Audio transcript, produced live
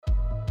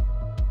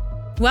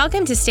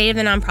Welcome to State of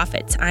the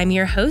Nonprofits. I'm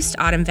your host,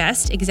 Autumn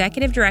Vest,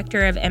 Executive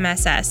Director of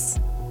MSS.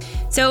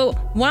 So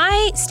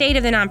why State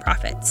of the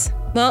Nonprofits?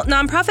 Well,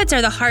 nonprofits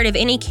are the heart of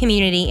any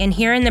community, and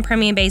here in the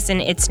Permian Basin,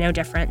 it's no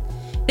different.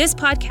 This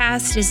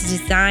podcast is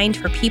designed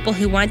for people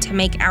who want to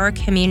make our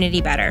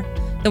community better.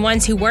 The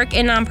ones who work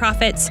in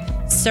nonprofits,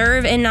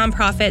 serve in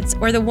nonprofits,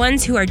 or the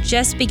ones who are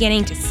just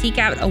beginning to seek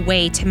out a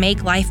way to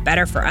make life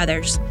better for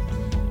others.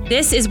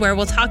 This is where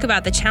we'll talk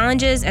about the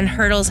challenges and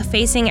hurdles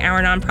facing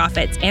our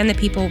nonprofits and the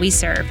people we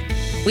serve.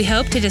 We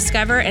hope to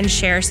discover and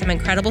share some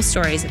incredible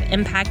stories of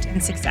impact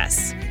and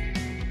success.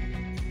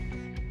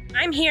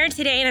 I'm here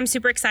today and I'm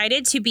super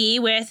excited to be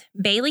with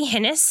Bailey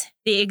Hennis,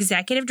 the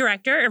Executive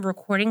Director of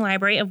Recording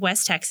Library of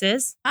West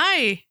Texas.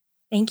 Hi.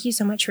 Thank you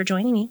so much for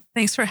joining me.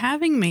 Thanks for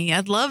having me.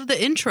 I'd love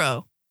the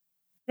intro.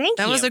 Thank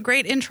you. That was a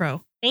great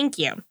intro. Thank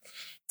you.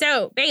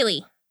 So,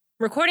 Bailey,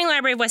 Recording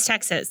Library of West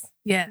Texas.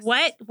 Yes.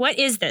 What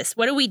is this?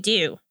 What do we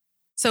do?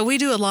 So we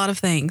do a lot of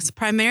things.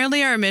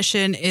 Primarily, our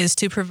mission is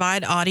to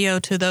provide audio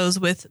to those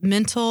with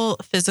mental,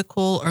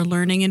 physical, or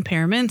learning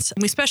impairments.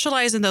 We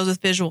specialize in those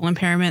with visual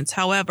impairments.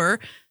 However,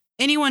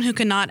 anyone who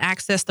cannot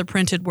access the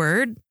printed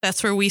word,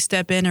 that's where we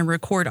step in and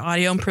record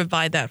audio and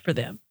provide that for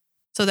them.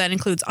 So that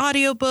includes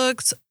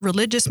audiobooks,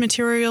 religious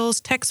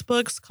materials,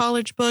 textbooks,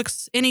 college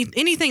books,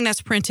 anything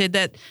that's printed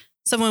that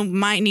someone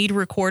might need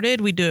recorded,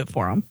 we do it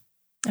for them.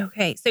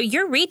 Okay. So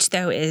your reach,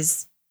 though,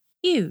 is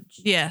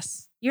huge.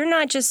 Yes. You're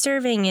not just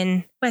serving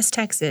in West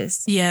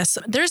Texas. Yes.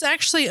 There's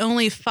actually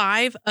only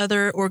 5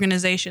 other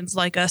organizations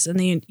like us in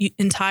the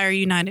entire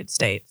United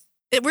States.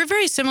 We're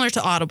very similar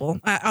to Audible.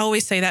 I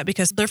always say that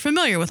because they're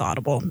familiar with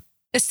Audible.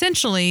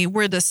 Essentially,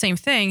 we're the same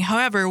thing.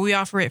 However, we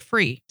offer it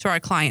free to our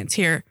clients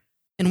here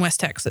in West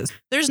Texas.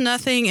 There's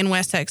nothing in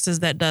West Texas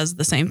that does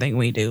the same thing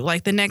we do.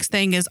 Like the next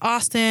thing is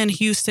Austin,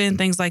 Houston,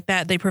 things like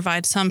that. They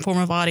provide some form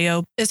of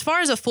audio. As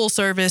far as a full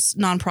service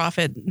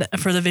nonprofit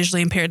for the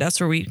visually impaired, that's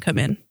where we come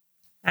in.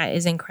 That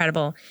is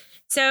incredible.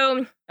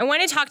 So I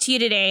want to talk to you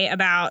today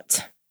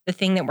about the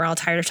thing that we're all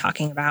tired of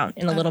talking about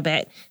in a little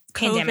bit.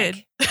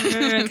 Pandemic.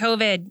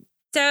 COVID.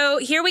 So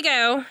here we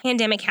go.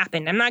 Pandemic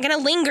happened. I'm not going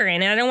to linger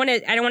in it. I don't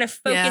want to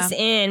focus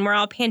in. We're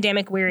all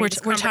pandemic weary.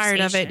 We're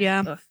tired of it.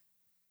 Yeah. Ugh.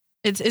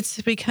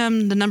 It's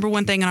become the number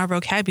one thing in our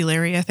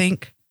vocabulary, I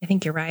think. I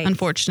think you're right.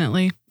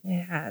 Unfortunately.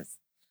 It has.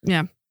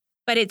 Yeah.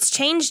 But it's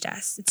changed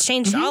us. It's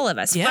changed all of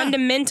us. Yeah.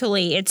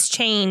 Fundamentally, it's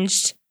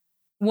changed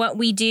what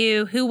we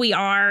do, who we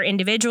are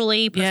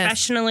individually,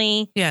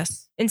 professionally.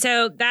 Yes. And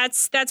so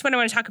that's what I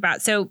want to talk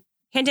about. So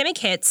pandemic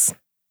hits,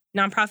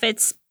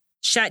 nonprofits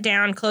shut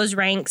down, close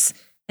ranks,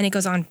 and it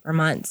goes on for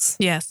months.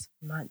 Yes.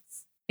 Months.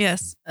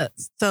 Yes.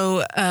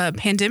 So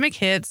pandemic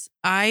hits.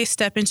 I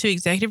step into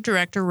executive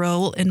director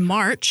role in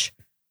March,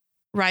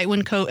 right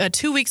when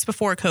 2 weeks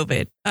before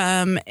COVID.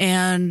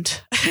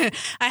 And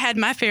I had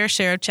my fair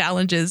share of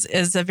challenges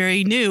as a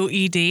very new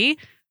ED.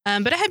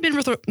 But I had been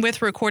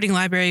with Recording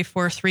Library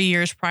for 3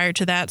 years prior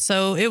to that.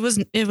 So it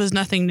was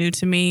nothing new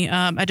to me.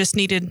 I just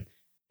needed,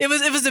 it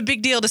was a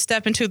big deal to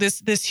step into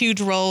this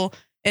huge role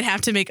and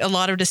have to make a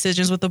lot of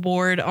decisions with the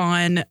board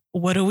on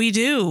what do we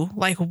do?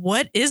 Like,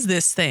 what is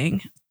this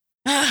thing?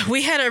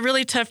 We had a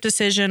really tough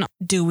decision.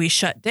 Do we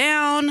shut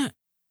down?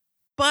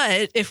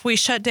 But if we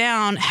shut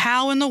down,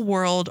 how in the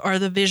world are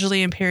the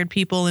visually impaired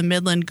people in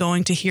Midland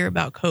going to hear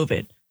about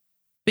COVID?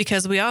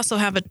 Because we also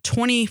have a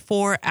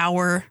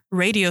 24-hour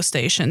radio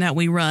station that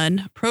we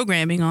run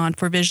programming on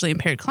for visually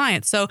impaired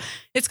clients. So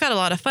it's got a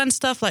lot of fun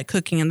stuff like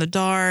Cooking in the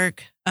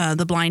Dark,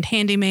 The Blind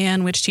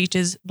Handyman, which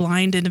teaches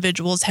blind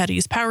individuals how to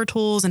use power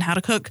tools and how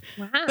to cook.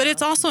 Wow. But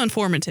it's also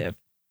informative.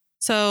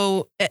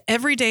 So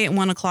every day at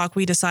 1:00,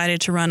 we decided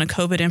to run a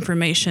COVID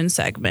information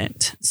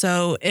segment.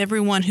 So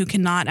everyone who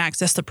cannot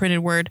access the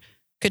printed word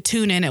could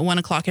tune in at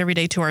 1:00 every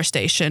day to our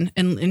station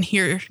and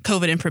hear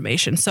COVID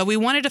information. So we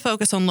wanted to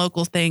focus on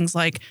local things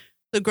like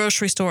the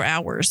grocery store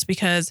hours,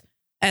 because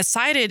as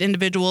sighted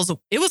individuals,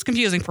 it was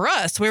confusing for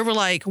us. We were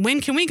like,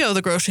 when can we go to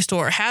the grocery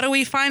store? How do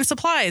we find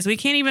supplies? We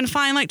can't even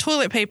find like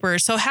toilet paper.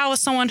 So how is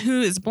someone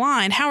who is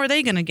blind, how are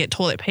they going to get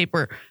toilet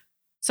paper?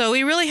 So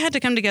we really had to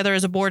come together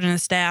as a board and a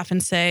staff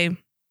and say,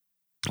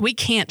 we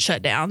can't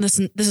shut down. This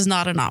is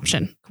not an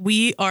option.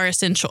 We are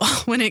essential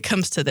when it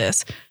comes to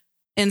this.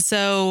 And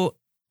so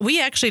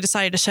we actually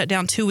decided to shut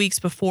down 2 weeks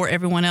before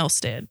everyone else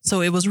did. So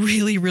it was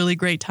really, really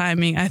great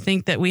timing. I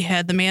think that we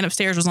had the man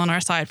upstairs was on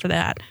our side for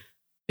that,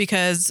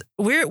 because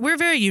we're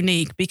very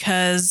unique,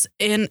 because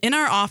in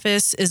our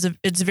office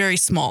it's very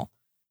small.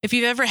 If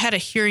you've ever had a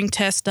hearing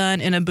test done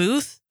in a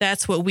booth,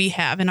 that's what we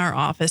have in our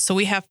office. So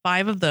we have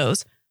 5 of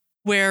those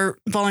where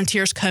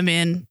volunteers come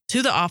in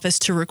to the office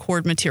to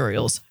record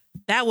materials.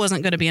 That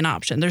wasn't going to be an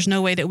option. There's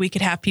no way that we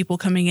could have people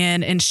coming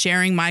in and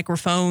sharing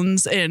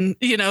microphones and,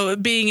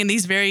 being in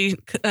these very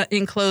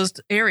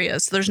enclosed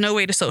areas. There's no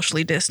way to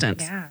socially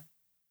distance. Yeah.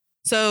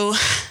 So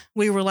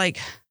we were like,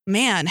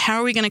 man, how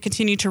are we going to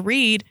continue to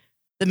read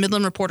the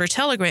Midland Reporter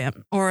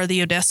Telegram or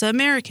the Odessa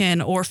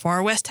American or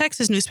Far West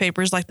Texas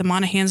newspapers like the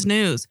Monahans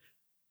News?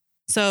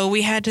 So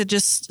we had to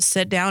just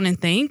sit down and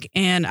think.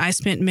 And I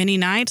spent many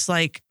nights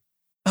like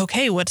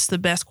okay, what's the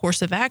best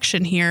course of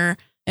action here?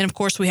 And of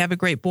course, we have a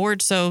great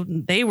board, so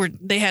they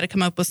had to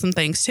come up with some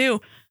things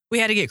too. We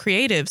had to get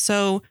creative.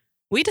 So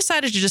we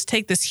decided to just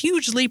take this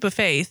huge leap of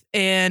faith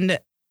and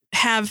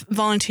have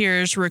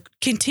volunteers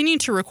continue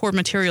to record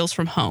materials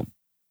from home.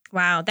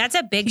 Wow, that's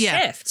a big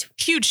shift.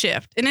 Huge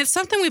shift. And it's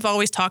something we've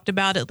always talked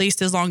about, at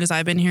least as long as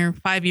I've been here,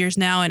 5 years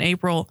now in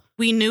April.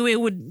 We knew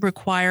it would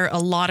require a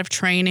lot of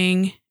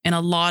training and a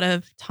lot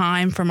of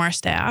time from our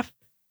staff.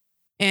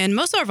 And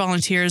most of our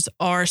volunteers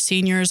are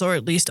seniors or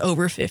at least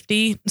over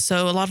 50.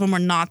 So a lot of them are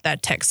not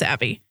that tech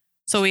savvy.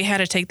 So we had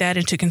to take that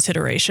into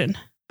consideration.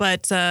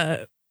 But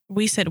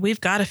we said, we've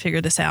got to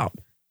figure this out.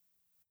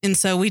 And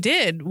so we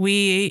did.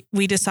 We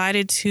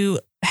decided to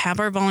have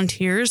our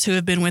volunteers who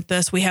have been with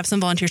us. We have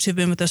some volunteers who've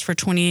been with us for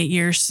 28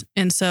 years.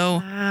 And so,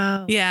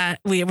 wow. Yeah,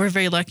 we're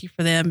very lucky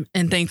for them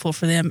and thankful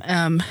for them.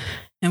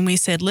 And we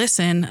said,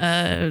 listen,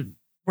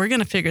 we're going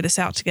to figure this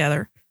out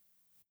together.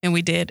 And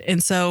we did.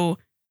 And so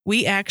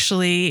we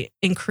actually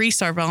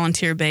increased our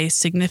volunteer base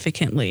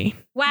significantly.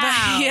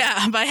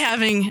 Wow. By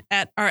having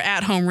our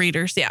at-home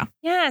readers. Yeah.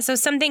 Yeah. So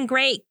something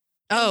great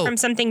from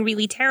something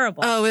really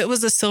terrible. Oh, it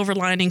was a silver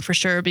lining for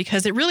sure,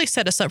 because it really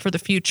set us up for the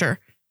future.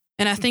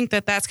 And I think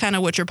that that's kind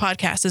of what your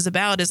podcast is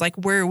about, is like,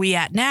 where are we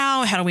at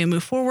now? How do we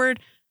move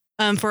forward?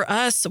 For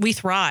us, we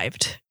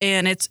thrived.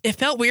 And it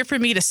felt weird for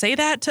me to say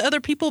that to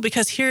other people,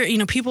 because here,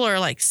 people are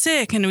like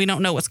sick and we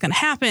don't know what's going to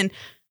happen.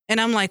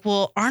 And I'm like,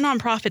 well, our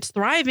nonprofit's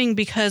thriving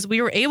because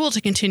we were able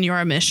to continue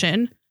our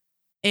mission,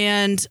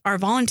 and our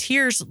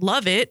volunteers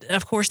love it.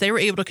 Of course, they were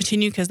able to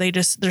continue because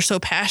they're so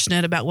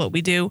passionate about what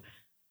we do.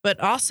 But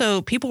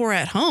also, people were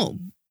at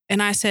home.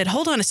 And I said,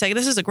 hold on a second,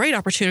 this is a great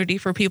opportunity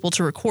for people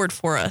to record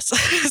for us.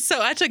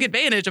 So I took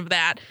advantage of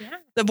that. Yeah.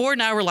 The board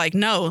and I were like,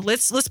 no,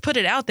 let's put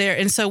it out there.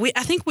 And so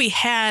I think we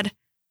had,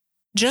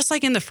 just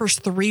like in the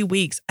first 3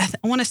 weeks, I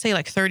want to say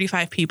like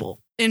 35 people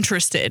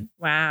interested.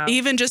 Wow.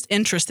 Even just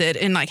interested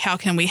in like, how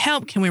can we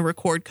help? Can we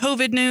record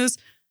COVID news?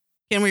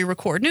 Can we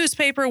record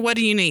newspaper? What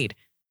do you need?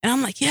 And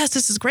I'm like, yes,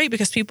 this is great,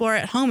 because people are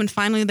at home and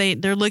finally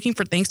they're looking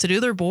for things to do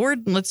their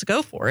board, and let's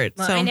go for it.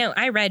 Well, so I know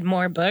I read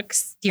more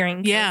books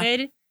during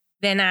COVID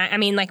than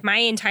like my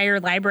entire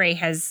library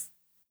has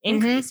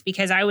increased,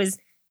 because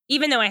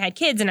even though I had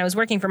kids and I was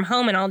working from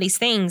home and all these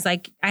things,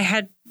 like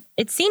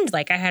it seemed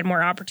like I had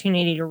more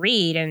opportunity to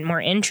read and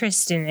more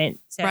interest in it.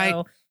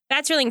 So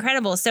that's really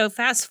incredible. So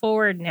fast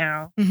forward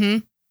now,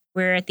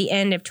 we're at the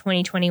end of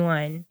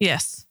 2021.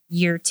 Yes.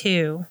 Year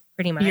 2,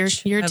 pretty much.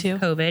 Year of 2.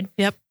 COVID.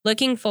 Yep.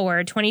 Looking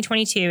forward,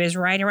 2022 is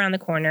right around the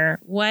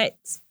corner. What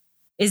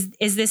is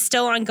this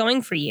still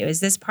ongoing for you? Is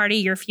this part of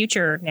your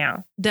future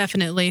now?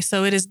 Definitely.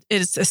 So it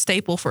is a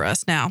staple for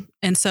us now.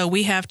 And so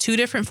we have 2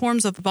 different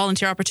forms of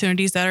volunteer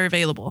opportunities that are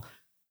available.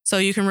 So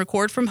you can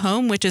record from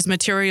home, which is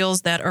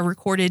materials that are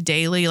recorded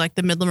daily, like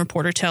the Midland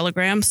Reporter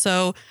Telegram.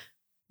 So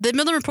the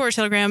Midland Reporter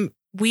Telegram,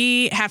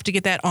 we have to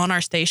get that on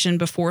our station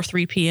before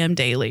 3 p.m.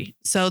 daily.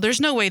 So there's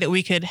no way that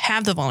we could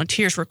have the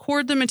volunteers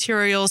record the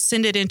materials,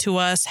 send it into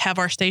us, have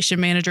our station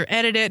manager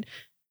edit it,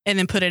 and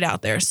then put it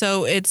out there.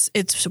 So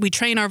we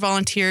train our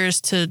volunteers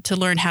to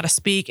learn how to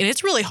speak, and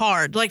it's really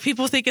hard. Like,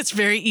 people think it's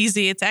very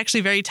easy. It's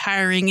actually very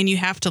tiring, and you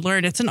have to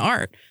learn. It's an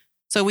art.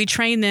 So we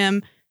train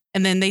them,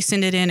 and then they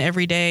send it in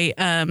every day,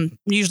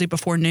 usually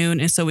before noon,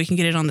 and so we can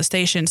get it on the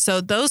station. So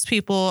those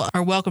people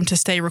are welcome to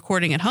stay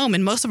recording at home,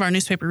 and most of our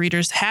newspaper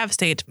readers have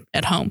stayed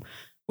at home,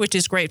 which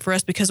is great for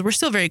us because we're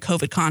still very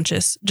COVID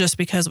conscious, just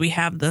because we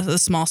have the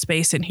small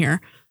space in here.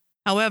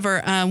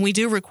 However, we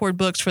do record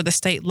books for the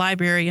State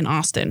Library in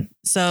Austin.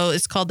 So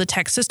it's called the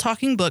Texas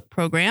Talking Book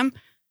Program.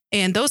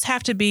 And those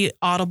have to be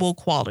audible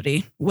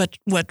quality, what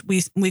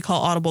we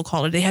call audible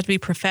quality. They have to be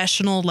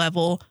professional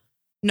level,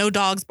 no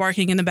dogs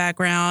barking in the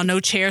background, no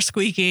chair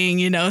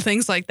squeaking,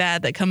 things like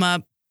that come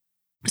up.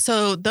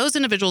 So those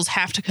individuals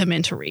have to come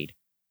in to read.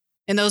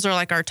 And those are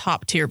like our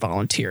top tier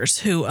volunteers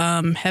who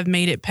have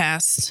made it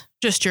past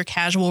just your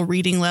casual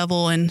reading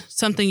level and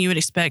something you would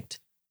expect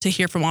to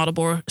hear from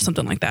Audible or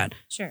something like that.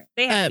 Sure.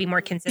 They have to be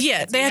more consistent.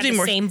 Yeah, they have to be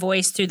more same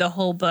voice through the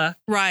whole book.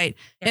 Right.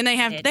 And they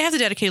have to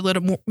dedicate a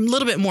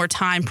little bit more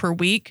time per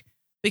week,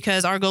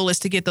 because our goal is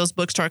to get those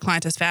books to our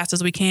clients as fast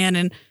as we can.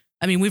 And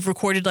I mean, we've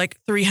recorded like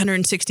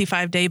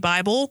 365-day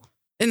Bible.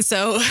 And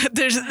so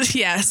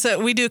so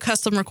we do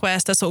custom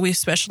requests. That's what we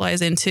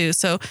specialize in too.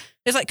 So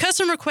it's like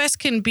custom requests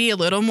can be a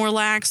little more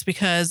lax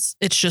because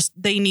it's just,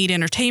 they need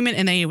entertainment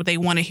and they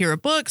want to hear a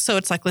book. So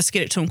it's like, let's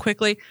get it to them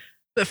quickly.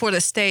 But for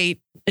the state,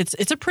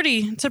 it's a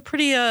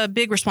pretty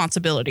big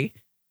responsibility.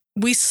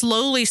 We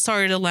slowly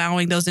started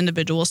allowing those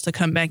individuals to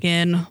come back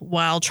in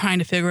while trying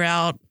to figure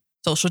out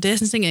social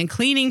distancing and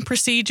cleaning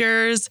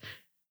procedures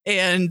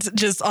and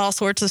just all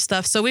sorts of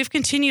stuff. So we've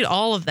continued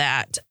all of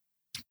that,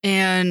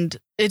 and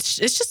it's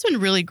just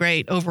been really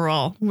great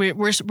overall.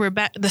 We're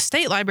back. The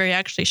state library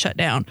actually shut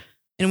down,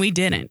 and we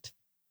didn't.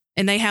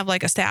 And they have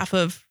like a staff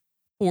of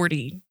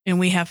 40, and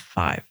we have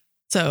 5.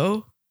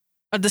 So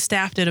the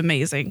staff did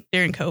amazing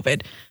during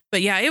COVID.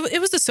 But yeah, it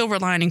was a silver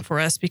lining for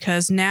us,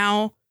 because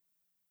now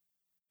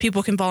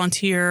people can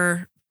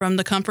volunteer from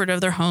the comfort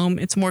of their home.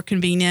 It's more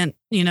convenient.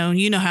 You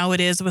know how it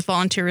is with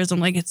volunteerism.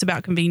 Like, it's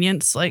about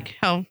convenience. Like,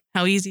 how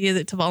easy is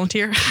it to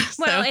volunteer?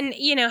 Well, and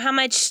how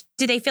much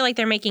do they feel like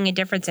they're making a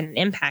difference and an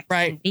impact?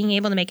 Right. And being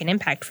able to make an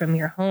impact from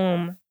your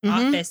home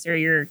office or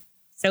your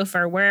sofa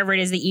or wherever it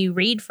is that you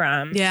read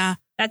from. Yeah.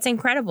 That's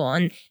incredible.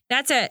 And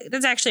that's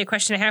actually a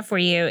question I have for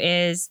you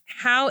is,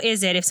 how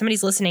is it, if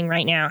somebody's listening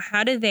right now,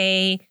 how do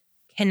they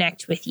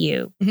connect with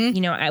you?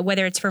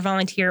 Whether it's for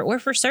volunteer or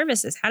for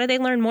services, how do they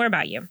learn more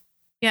about you?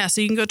 Yeah.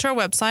 So you can go to our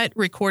website,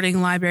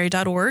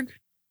 recordinglibrary.org.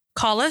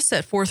 Call us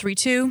at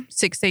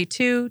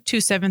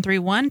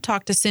 432-682-2731.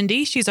 Talk to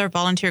Cindy. She's our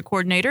volunteer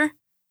coordinator.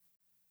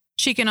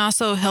 She can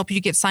also help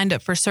you get signed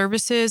up for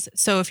services.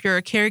 So if you're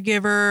a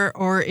caregiver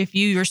or if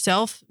you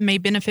yourself may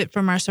benefit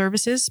from our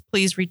services,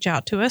 please reach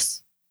out to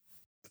us.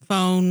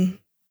 Phone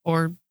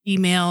or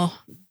email,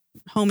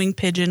 homing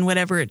pigeon,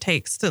 whatever it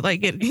takes to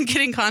get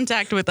in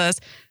contact with us.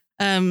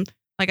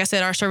 Like I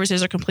said, our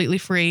services are completely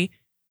free.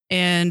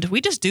 And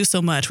we just do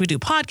so much. We do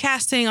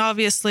podcasting,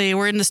 obviously.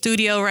 We're in the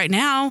studio right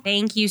now.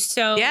 Thank you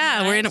so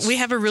much. We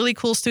have a really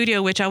cool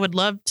studio, which I would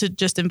love to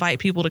just invite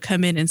people to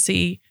come in and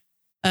see.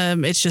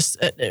 It's just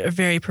a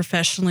very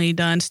professionally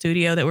done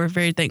studio that we're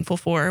very thankful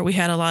for. We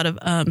had a lot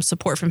of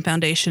support from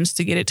foundations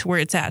to get it to where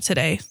it's at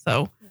today.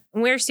 So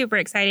we're super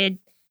excited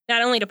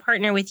not only to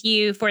partner with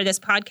you for this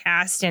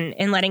podcast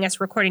and letting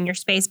us record in your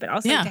space, but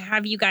also to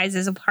have you guys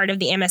as a part of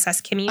the MSS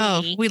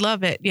community. Oh, we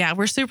love it. Yeah,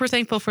 we're super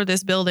thankful for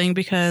this building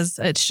because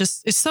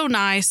it's so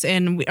nice,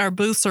 and our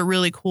booths are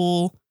really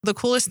cool. The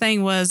coolest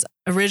thing was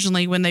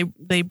originally when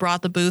they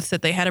brought the booths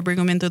that they had to bring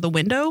them in through the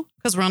window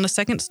because we're on the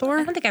second store.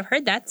 I don't think I've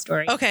heard that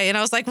story. Okay, and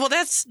I was like, well,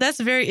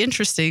 that's very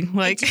interesting.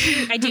 Like,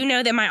 I do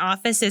know that my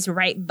office is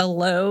right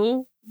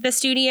below the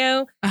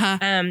studio. So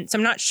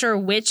I'm not sure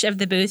which of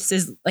the booths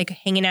is like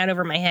hanging out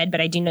over my head,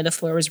 but I do know the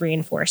floor was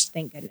reinforced.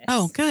 Thank goodness.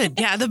 Oh, good.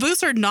 Yeah, the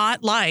booths are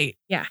not light.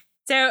 Yeah.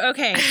 So,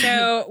 okay.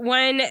 So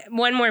one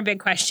more big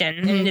question,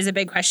 and it is a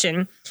big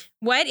question.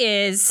 What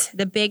is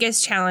the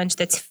biggest challenge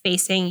that's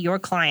facing your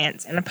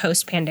clients in a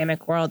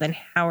post-pandemic world, and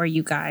how are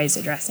you guys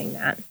addressing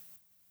that?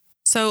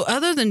 So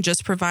other than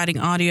just providing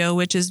audio,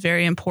 which is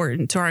very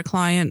important to our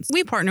clients,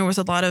 we partner with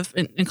a lot of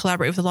and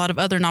collaborate with a lot of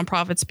other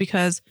nonprofits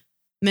because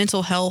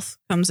mental health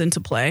comes into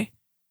play.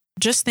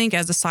 Just think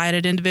as a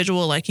sighted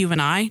individual like you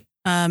and I,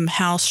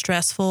 how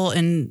stressful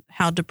and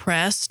how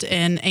depressed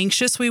and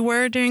anxious we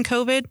were during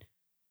COVID,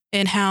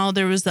 and how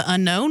there was the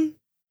unknown.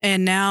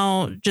 And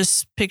now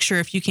just picture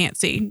if you can't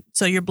see.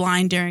 So you're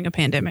blind during a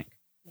pandemic.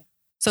 Yeah.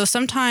 So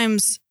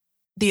sometimes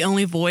the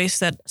only voice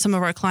that some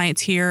of our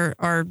clients hear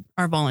are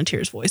our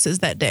volunteers' voices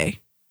that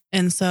day.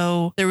 And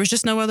so there was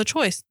just no other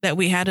choice that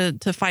we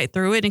had to fight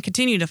through it and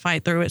continue to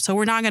fight through it. So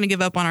we're not going to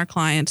give up on our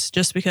clients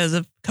just because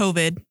of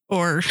COVID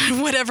or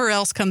whatever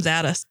else comes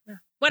at us.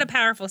 What a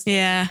powerful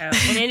statement.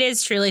 Yeah. And it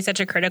is truly such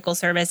a critical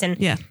service. And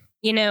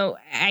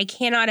I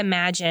cannot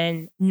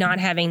imagine not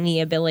having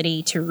the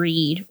ability to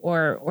read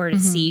or to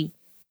see.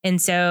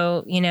 And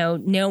so,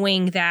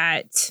 knowing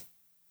that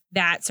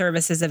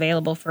service is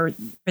available for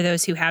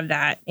those who have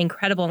that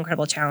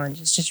incredible challenge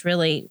is just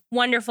really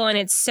wonderful. And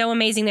it's so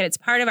amazing that it's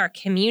part of our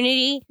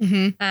community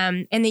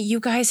and that you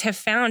guys have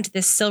found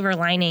this silver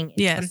lining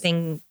in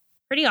something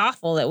pretty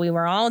awful that we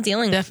were all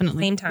dealing with at the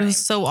same time. It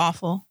was so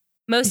awful.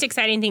 Most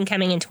exciting thing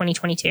coming in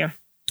 2022.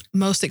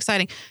 Most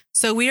exciting.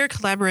 So we are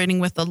collaborating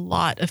with a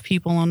lot of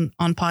people on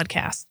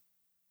podcasts.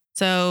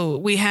 So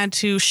we had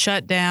to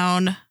shut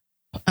down,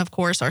 of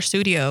course, our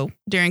studio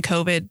during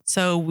COVID.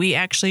 So we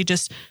actually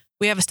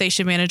we have a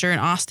station manager in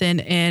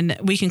Austin, and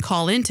we can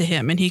call into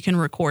him and he can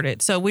record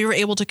it. So we were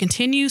able to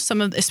continue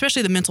some of,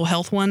 especially the mental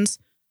health ones,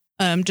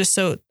 just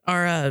so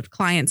our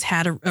clients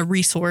had a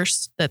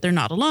resource that they're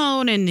not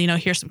alone, and,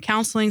 here's some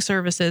counseling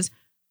services.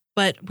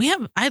 But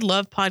I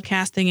love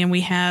podcasting, and we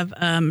have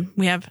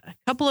a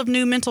couple of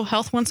new mental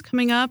health ones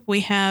coming up.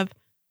 We have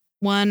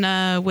one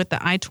with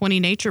the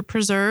I-20 Nature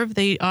Preserve.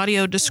 They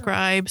audio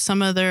describe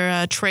some of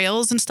their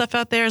trails and stuff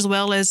out there, as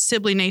well as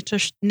Sibley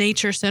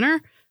Nature Center.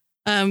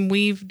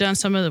 We've done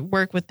some of the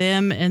work with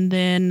them. And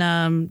then,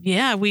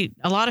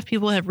 a lot of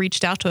people have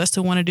reached out to us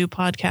to want to do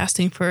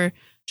podcasting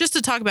just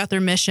to talk about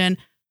their mission.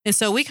 And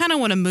so we kind of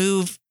want to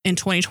move in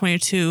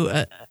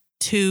 2022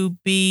 to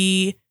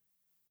be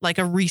like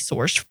a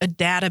resource, a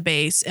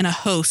database, and a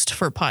host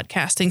for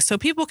podcasting. So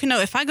people can know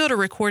if I go to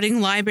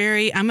Recording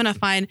Library, I'm going to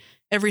find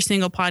every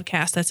single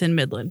podcast that's in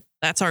Midland.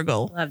 That's our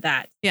goal. Love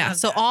that. Yeah. Love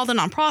so that. All the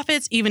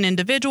nonprofits, even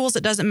individuals,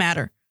 it doesn't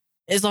matter.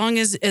 As long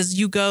as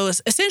you go,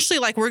 essentially,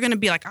 like, we're going to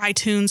be like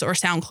iTunes or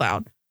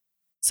SoundCloud.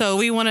 So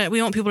we want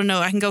people to know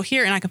I can go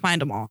here and I can find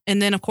them all.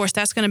 And then, of course,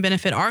 that's going to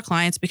benefit our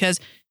clients,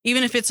 because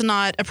even if it's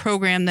not a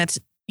program that's,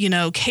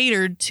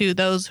 catered to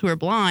those who are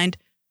blind,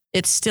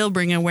 it's still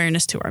bringing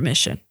awareness to our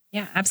mission.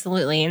 Yeah,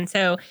 absolutely. And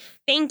so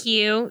thank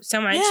you so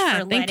much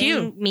for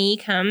letting me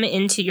come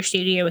into your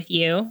studio with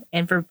you,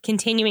 and for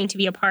continuing to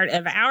be a part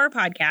of our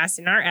podcast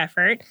and our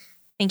effort.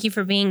 Thank you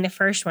for being the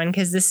first one,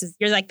 because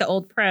you're like the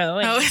old pro.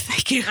 And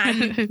thank you.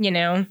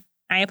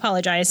 I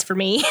apologize for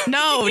me.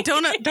 No,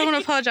 don't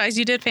apologize.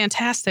 You did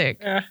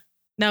fantastic.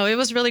 No, it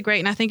was really great.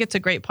 And I think it's a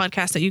great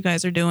podcast that you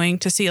guys are doing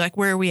to see like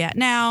where are we at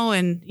now,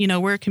 and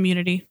we're a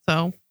community.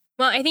 So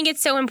well, I think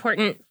it's so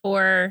important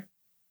for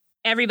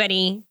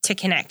everybody to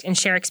connect and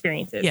share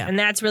experiences. Yeah. And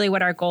that's really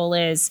what our goal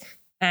is.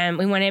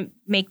 We want to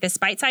make this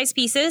bite-sized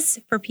pieces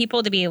for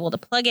people to be able to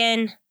plug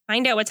in,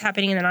 find out what's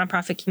happening in the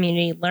nonprofit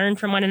community, learn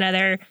from one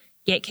another,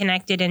 get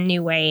connected in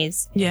new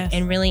ways, yes,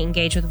 and really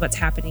engage with what's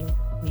happening in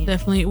the community.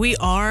 Definitely. We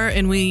are,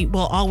 and we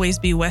will always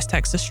be West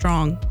Texas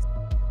strong.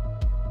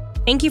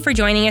 Thank you for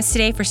joining us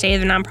today for State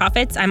of the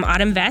Nonprofits. I'm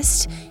Autumn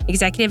Vest,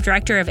 Executive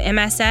Director of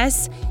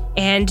MSS.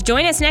 And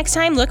join us next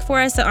time. Look for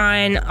us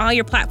on all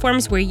your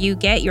platforms where you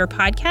get your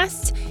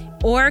podcasts,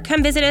 or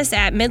come visit us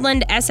at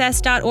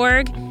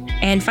midlandss.org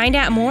and find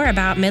out more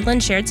about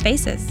Midland Shared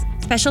Spaces.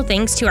 Special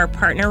thanks to our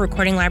partner,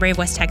 Recording Library of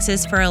West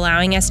Texas, for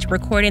allowing us to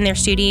record in their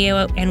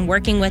studio and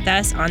working with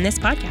us on this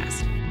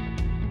podcast.